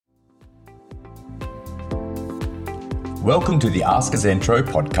Welcome to the Ask a Zentro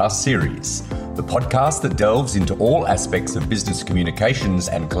podcast series, the podcast that delves into all aspects of business communications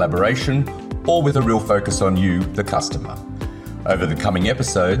and collaboration, all with a real focus on you, the customer. Over the coming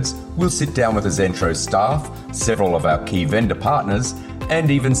episodes, we'll sit down with the Zentro staff, several of our key vendor partners, and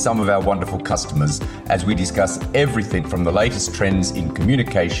even some of our wonderful customers as we discuss everything from the latest trends in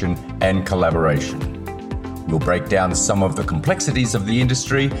communication and collaboration. We'll break down some of the complexities of the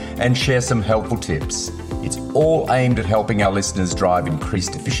industry and share some helpful tips. It's all aimed at helping our listeners drive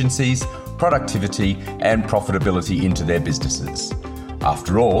increased efficiencies, productivity, and profitability into their businesses.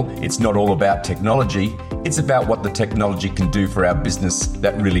 After all, it's not all about technology, it's about what the technology can do for our business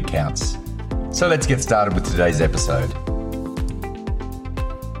that really counts. So let's get started with today's episode.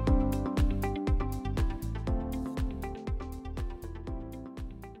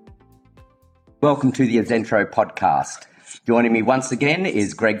 Welcome to the Azentro podcast. Joining me once again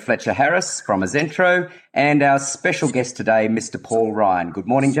is Greg Fletcher-Harris from Azentro and our special guest today, Mr. Paul Ryan. Good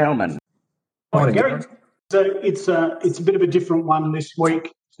morning, gentlemen. Hi, Gary. So it's a bit of a different one this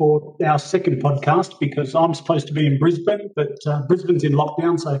week for our second podcast because I'm supposed to be in Brisbane, but Brisbane's in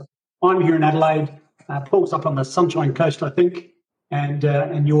lockdown, so I'm here in Adelaide. Paul's up on the Sunshine Coast, I think, and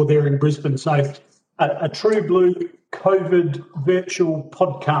you're there in Brisbane. So a true blue COVID virtual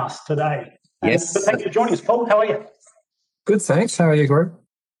podcast today. Yes. But thanks for joining us, Paul. How are you? Good, thanks. How are you, Greg?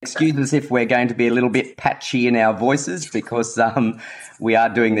 Excuse us if we're going to be a little bit patchy in our voices because we are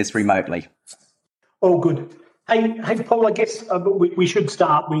doing this remotely. All good. Hey, Paul, I guess we should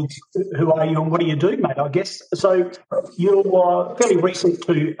start with who are you and what do you do, mate, I guess. So you're fairly recent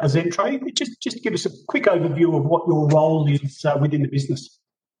to Azentro. Just give us a quick overview of what your role is within the business.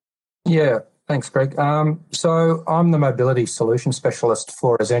 Yeah, thanks, Greg. So I'm the mobility solution specialist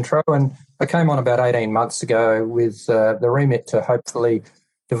for Azentro, and I came on about 18 months ago with the remit to hopefully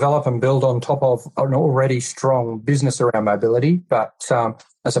develop and build on top of an already strong business around mobility, but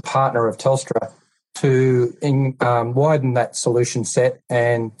as a partner of Telstra to widen that solution set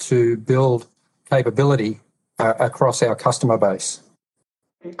and to build capability across our customer base.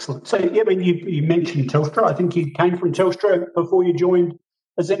 Excellent. So, yeah, I mean, you mentioned Telstra. I think you came from Telstra before you joined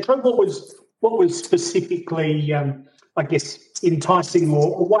Azentro. What was specifically, I guess, enticing,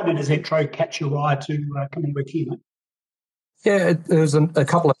 or why did Azentro catch your eye to come and work here, mate? Yeah, there's a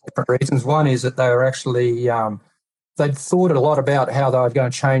couple of different reasons. One is that they were actually they'd thought a lot about how they were going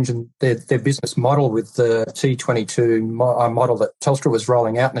to change their business model with the T22 model that Telstra was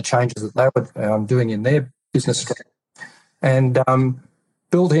rolling out and the changes that they were doing in their business, and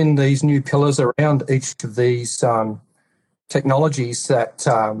built in these new pillars around each of these technologies that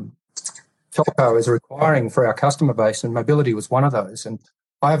telco is requiring for our customer base, and mobility was one of those. And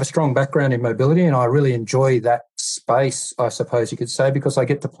I have a strong background in mobility, and I really enjoy that space, I suppose you could say, because I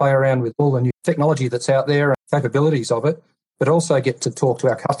get to play around with all the new technology that's out there and capabilities of it, but also get to talk to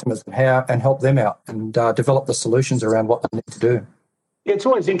our customers and help them out and develop the solutions around what they need to do. Yeah, it's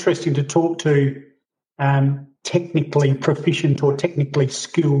always interesting to talk to technically proficient or technically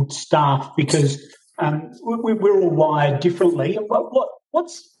skilled staff because we're all wired differently.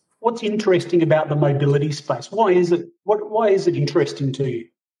 What's interesting about the mobility space? Why is it interesting to you?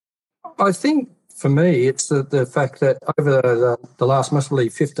 I think for me, it's the fact that over the last mostly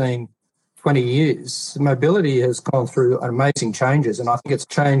 15, 20 years, mobility has gone through amazing changes. And I think it's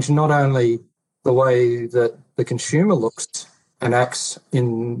changed not only the way that the consumer looks and acts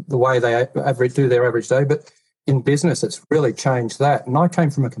in the way they do their average day, but in business, it's really changed that. And I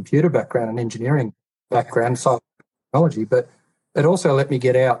came from a computer background and engineering background, so technology, but it also let me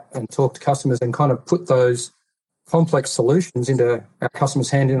get out and talk to customers and kind of put those complex solutions into our customers'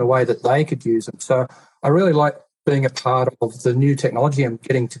 hand in a way that they could use them. So I really like being a part of the new technology and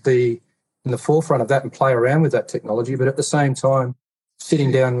getting to be in the forefront of that and play around with that technology, but at the same time,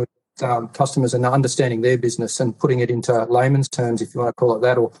 sitting down with customers and understanding their business and putting it into layman's terms, if you want to call it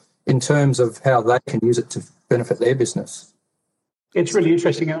that, or in terms of how they can use it to benefit their business. It's really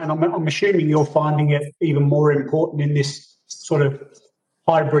interesting, and I'm assuming you're finding it even more important in this sort of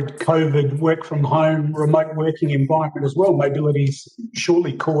hybrid COVID work from home, remote working environment as well. Mobility is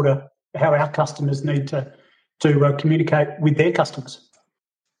surely core to how our customers need to communicate with their customers.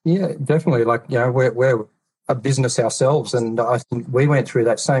 Yeah, definitely. Like, you know, we're a business ourselves, and I think we went through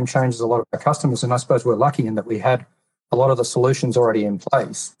that same change as a lot of our customers, and I suppose we're lucky in that we had a lot of the solutions already in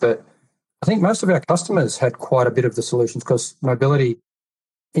place. But I think most of our customers had quite a bit of the solutions because mobility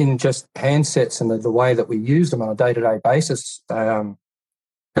in just handsets and the way that we use them on a day-to-day basis had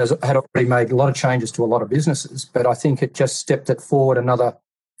already made a lot of changes to a lot of businesses. But I think it just stepped it forward another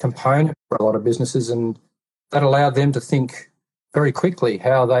component for a lot of businesses, and that allowed them to think very quickly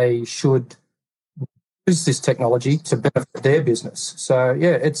how they should use this technology to benefit their business. So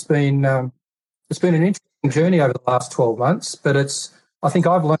yeah, it's been an interesting journey over the last 12 months, but I think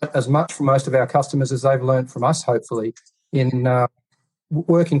I've learned as much from most of our customers as they've learned from us, hopefully, in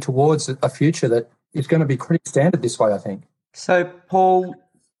working towards a future that is going to be pretty standard this way, I think. So, Paul,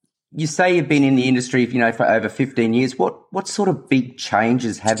 you say you've been in the industry, for over 15 years. What sort of big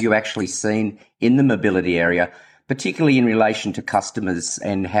changes have you actually seen in the mobility area, particularly in relation to customers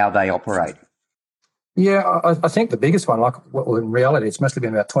and how they operate? Yeah, I think the biggest one, in reality, it's mostly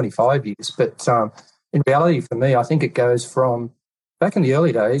been about 25 years. But in reality, for me, I think it goes from back in the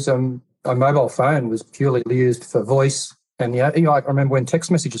early days, a mobile phone was purely used for voice. And I remember when text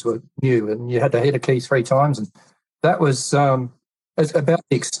messages were new and you had to hit a key 3 times. And that was about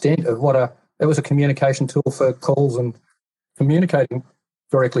the extent of it was a communication tool for calls and communicating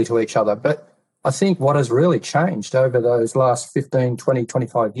directly to each other. But I think what has really changed over those last 15, 20,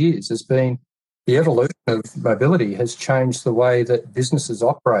 25 years has been the evolution of mobility has changed the way that businesses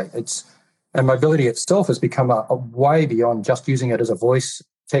operate. And mobility itself has become a way beyond just using it as a voice,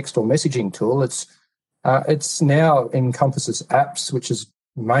 text or messaging tool. It's now encompasses apps, which is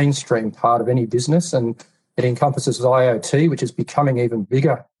mainstream part of any business, and it encompasses IoT, which is becoming even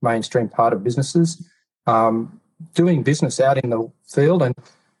bigger mainstream part of businesses. Doing business out in the field and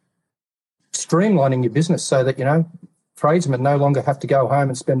streamlining your business so that, tradesmen no longer have to go home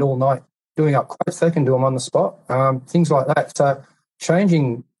and spend all night doing up quotes. They can do them on the spot, things like that. So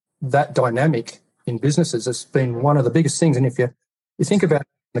changing that dynamic in businesses has been one of the biggest things. And if you think about it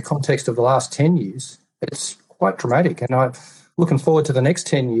in the context of the last 10 years, it's quite dramatic. And I'm looking forward to the next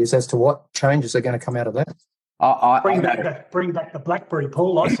 10 years as to what changes are going to come out of that. Bring back the BlackBerry,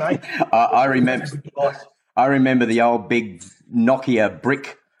 Paul, I say. I remember the old big Nokia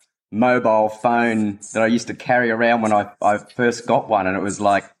brick mobile phone that I used to carry around when I first got one, and it was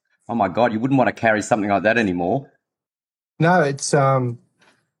like, oh my God, you wouldn't want to carry something like that anymore. No, it's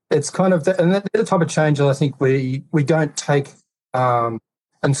kind of and that's the type of change that I think we don't take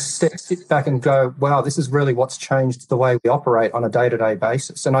and sit back and go, wow, this is really what's changed the way we operate on a day-to-day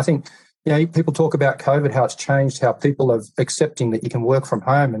basis. And I think people talk about COVID, how it's changed, how people are accepting that you can work from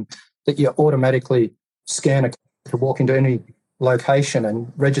home and that you automatically scan to walk into any location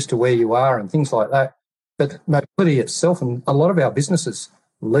and register where you are and things like that. But mobility itself and a lot of our businesses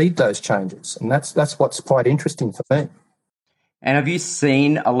lead those changes, and that's what's quite interesting for me. And have you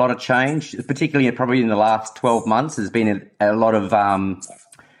seen a lot of change, particularly probably in the last 12 months? There's been a lot of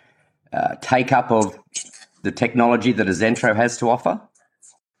take up of the technology that Azentro has to offer?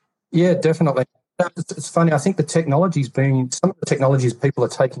 Yeah, definitely. It's funny. I think some of the technologies people are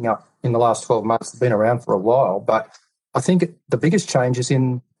taking up in the last 12 months have been around for a while, but I think the biggest change is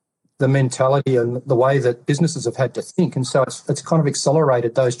in the mentality and the way that businesses have had to think. And so it's kind of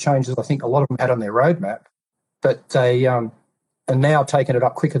accelerated those changes I think a lot of them had on their roadmap, but they are now taking it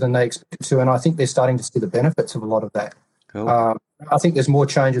up quicker than they expected to. And I think they're starting to see the benefits of a lot of that. Cool. I think there's more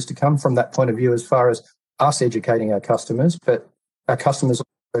changes to come from that point of view as far as us educating our customers, but our customers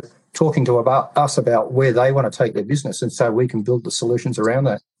are talking to us about where they want to take their business, and so we can build the solutions around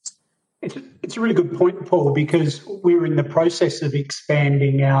that. It's a really good point, Paul, because we're in the process of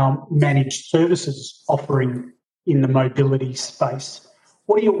expanding our managed services offering in the mobility space.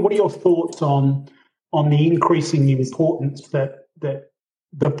 What are your thoughts on the increasing importance that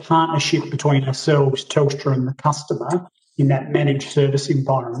the partnership between ourselves, Telstra, and the customer in that managed service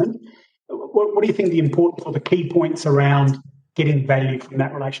environment? What do you think the importance or the key points around getting value from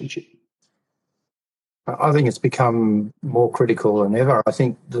that relationship? I think it's become more critical than ever. I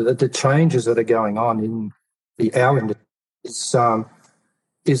think the changes that are going on in our industry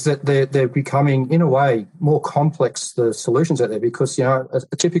is that they're becoming, in a way, more complex, the solutions out there, because, a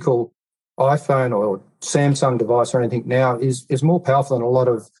typical iPhone or Samsung device or anything now is more powerful than a lot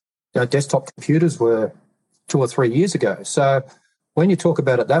of desktop computers were 2 or 3 years ago. So when you talk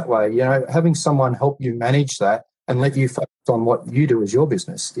about it that way, having someone help you manage that and let you focus on what you do as your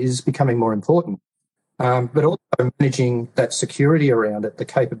business is becoming more important. But also managing that security around it, the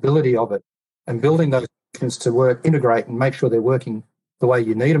capability of it, and building those things to work, integrate, and make sure they're working the way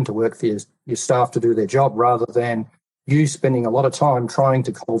you need them to work for your staff to do their job, rather than you spending a lot of time trying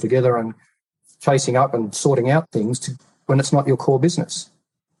to cobble together and chasing up and sorting out things when it's not your core business.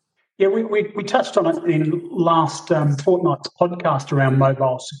 Yeah, we touched on it in last fortnight's podcast around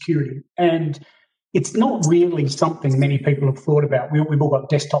mobile security, and it's not really something many people have thought about. We've all got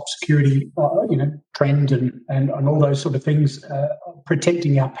desktop security, Trend and all those sort of things,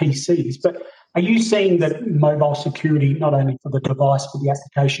 protecting our PCs. But are you seeing that mobile security, not only for the device, but the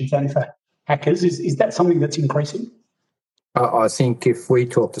applications and for hackers, is that something that's increasing? I think if we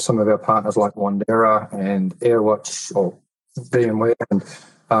talk to some of our partners like Wandera and Airwatch or VMware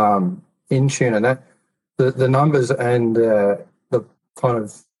and Intune and that, the numbers and the kind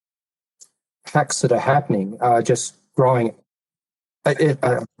of hacks that are happening are just growing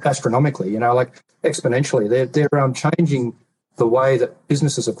astronomically, like exponentially. They're changing the way that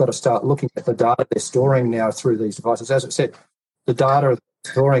businesses have got to start looking at the data they're storing now through these devices. As I said, the data they're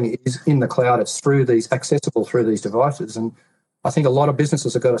storing is in the cloud. It's accessible through these devices. And I think a lot of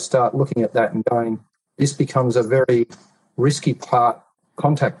businesses have got to start looking at that and going, this becomes a very risky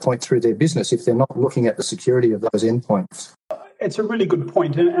contact point through their business if they're not looking at the security of those endpoints. It's a really good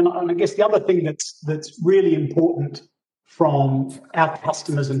point. And I guess the other thing that's really important from our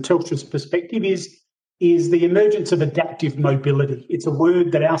customers and Telstra's perspective is the emergence of adaptive mobility. It's a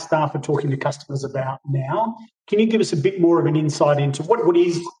word that our staff are talking to customers about now. Can you give us a bit more of an insight into what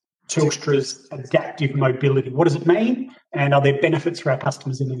is Telstra's adaptive mobility? What does it mean? And are there benefits for our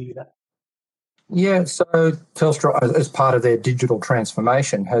customers in any of that? Yeah, so Telstra, as part of their digital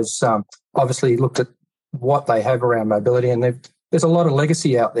transformation, has obviously looked at what they have around mobility, and there's a lot of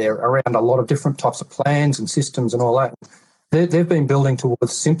legacy out there around a lot of different types of plans and systems and all that. They've been building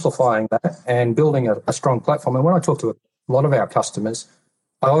towards simplifying that and building a strong platform. And when I talk to a lot of our customers,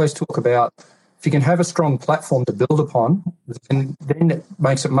 I always talk about if you can have a strong platform to build upon, then it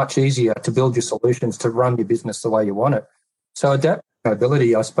makes it much easier to build your solutions to run your business the way you want it. So adaptive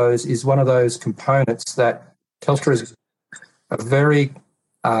mobility, I suppose, is one of those components that Telstra is a very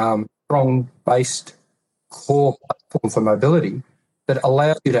strong-based core platform for mobility that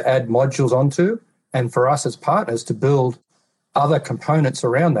allows you to add modules onto, and for us as partners to build other components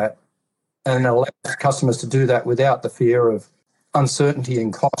around that and allow customers to do that without the fear of uncertainty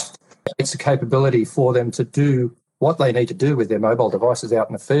and cost. It's a capability for them to do what they need to do with their mobile devices out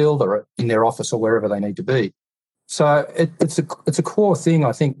in the field or in their office or wherever they need to be. So it's a core thing,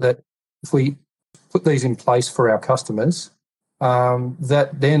 I think, that if we put these in place for our customers, that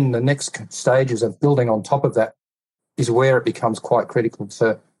then the next stages of building on top of that is where it becomes quite critical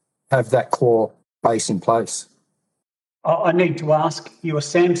to have that core base in place. I need to ask, you a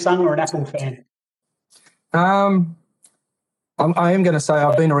Samsung or an Apple fan? I am going to say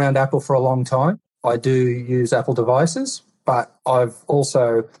I've been around Apple for a long time. I do use Apple devices, but I've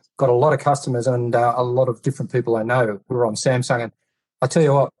also got a lot of customers and a lot of different people I know who are on Samsung. And I tell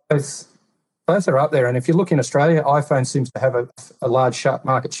you what, both are up there. And if you look in Australia, iPhone seems to have a large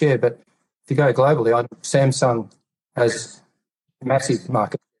market share. But if you go globally, Samsung has a massive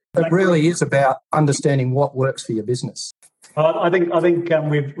market. It really is about understanding what works for your business. I think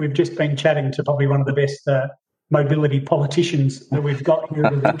we've just been chatting to probably one of the best mobility politicians that we've got here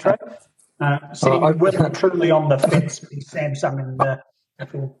at the intro. Sitting well and truly on the fence with Samsung and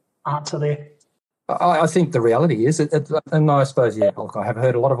Apple answer there. I think the reality is, and I suppose, look, I have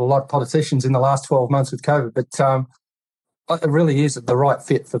heard a lot of politicians in the last 12 months with COVID, but it really is the right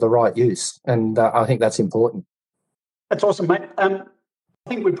fit for the right use, and I think that's important. That's awesome, mate. I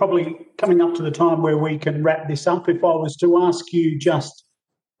think we're probably coming up to the time where we can wrap this up. If I was to ask you just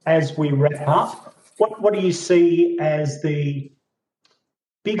as we wrap up, what do you see as the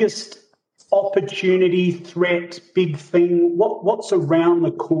biggest opportunity, threat, big thing? What's around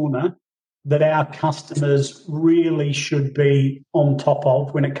the corner that our customers really should be on top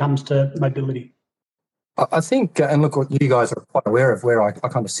of when it comes to mobility? I think, and look, you guys are quite aware of where I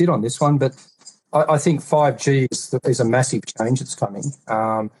kind of sit on this one, but I think 5G is a massive change that's coming.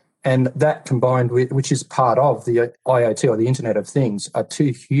 And that combined with, which is part of the IoT or the Internet of Things, are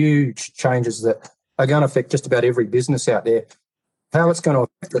two huge changes that are going to affect just about every business out there. How it's going to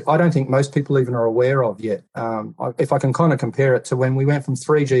affect it, I don't think most people even are aware of yet. If I can kind of compare it to when we went from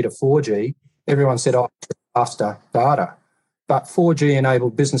 3G to 4G, everyone said, faster data. But 4G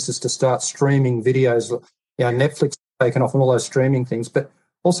enabled businesses to start streaming videos. Netflix taken off and all those streaming things, but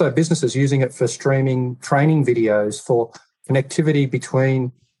also businesses using it for streaming training videos, for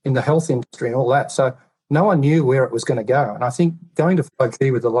connectivity in the health industry and all that. So no one knew where it was going to go. And I think going to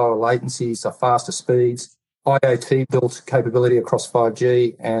 5G with the lower latencies, the faster speeds, IoT built capability across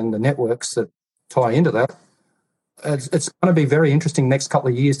 5G and the networks that tie into that, it's going to be very interesting next couple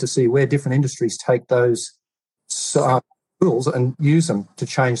of years to see where different industries take those tools and use them to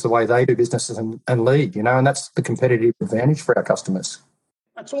change the way they do businesses and lead, and that's the competitive advantage for our customers.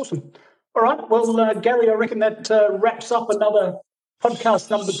 That's awesome. All right. Well, Gary, I reckon that wraps up another podcast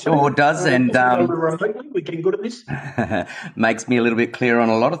number 2. Sure does. And we're getting good at this. Makes me a little bit clearer on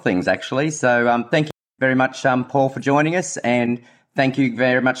a lot of things, actually. So thank you very much, Paul, for joining us. And thank you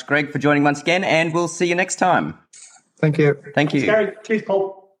very much, Greg, for joining once again. And we'll see you next time. Thank you. Thank you. Thanks, Gary. Cheers,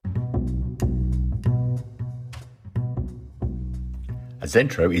 Paul.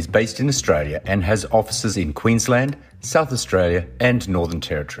 Azentro is based in Australia and has offices in Queensland, South Australia and Northern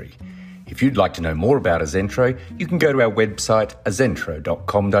Territory. If you'd like to know more about Azentro, you can go to our website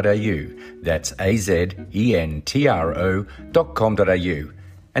azentro.com.au. That's azentro.com.au.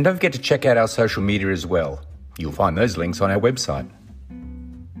 And don't forget to check out our social media as well. You'll find those links on our website.